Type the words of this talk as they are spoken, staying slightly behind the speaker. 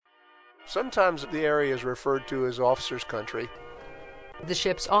Sometimes the area is referred to as officers' country. The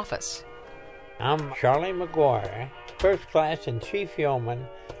ship's office. I'm Charlie McGuire, first class and chief yeoman.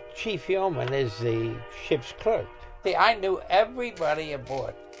 Chief yeoman is the ship's clerk. See, I knew everybody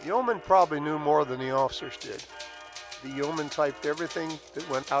aboard. Yeoman probably knew more than the officers did. The yeoman typed everything that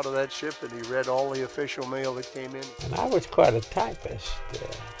went out of that ship, and he read all the official mail that came in. And I was quite a typist.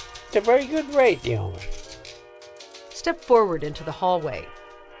 It's a very good rate, yeoman. Step forward into the hallway.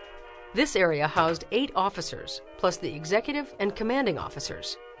 This area housed 8 officers, plus the executive and commanding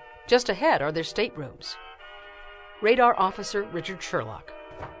officers. Just ahead are their staterooms. Radar Officer Richard Sherlock.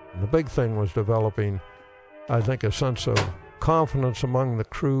 The big thing was developing, I think, a sense of confidence among the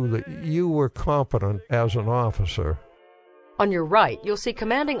crew that you were competent as an officer. On your right, you'll see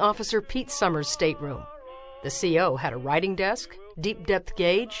Commanding Officer Pete Summers' stateroom. The CO had a writing desk, deep depth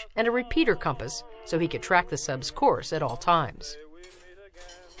gauge, and a repeater compass so he could track the sub's course at all times.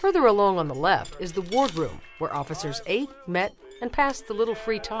 Further along on the left is the wardroom, where officers ate, met, and passed the little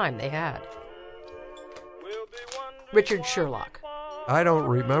free time they had. Richard Sherlock. I don't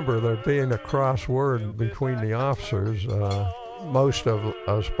remember there being a cross word between the officers. Most of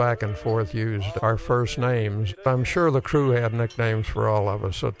us back and forth used our first names. I'm sure the crew had nicknames for all of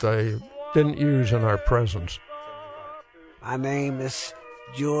us that they didn't use in our presence. My name is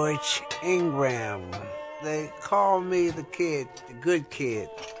George Ingram. They call me the kid, the good kid.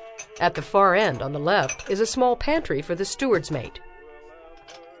 At the far end on the left is a small pantry for the steward's mate.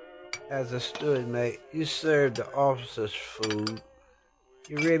 As a steward mate, you served the officers food.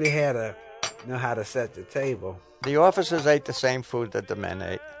 You really had to know how to set the table. The officers ate the same food that the men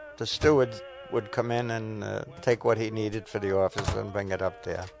ate. The steward would come in and take what he needed for the officers and bring it up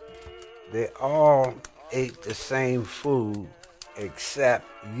there. They all ate the same food, except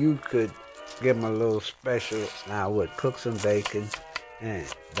you could give them a little special. Now I would cook some bacon and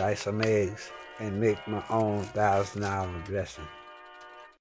dice some eggs and make my own $1,000 dressing.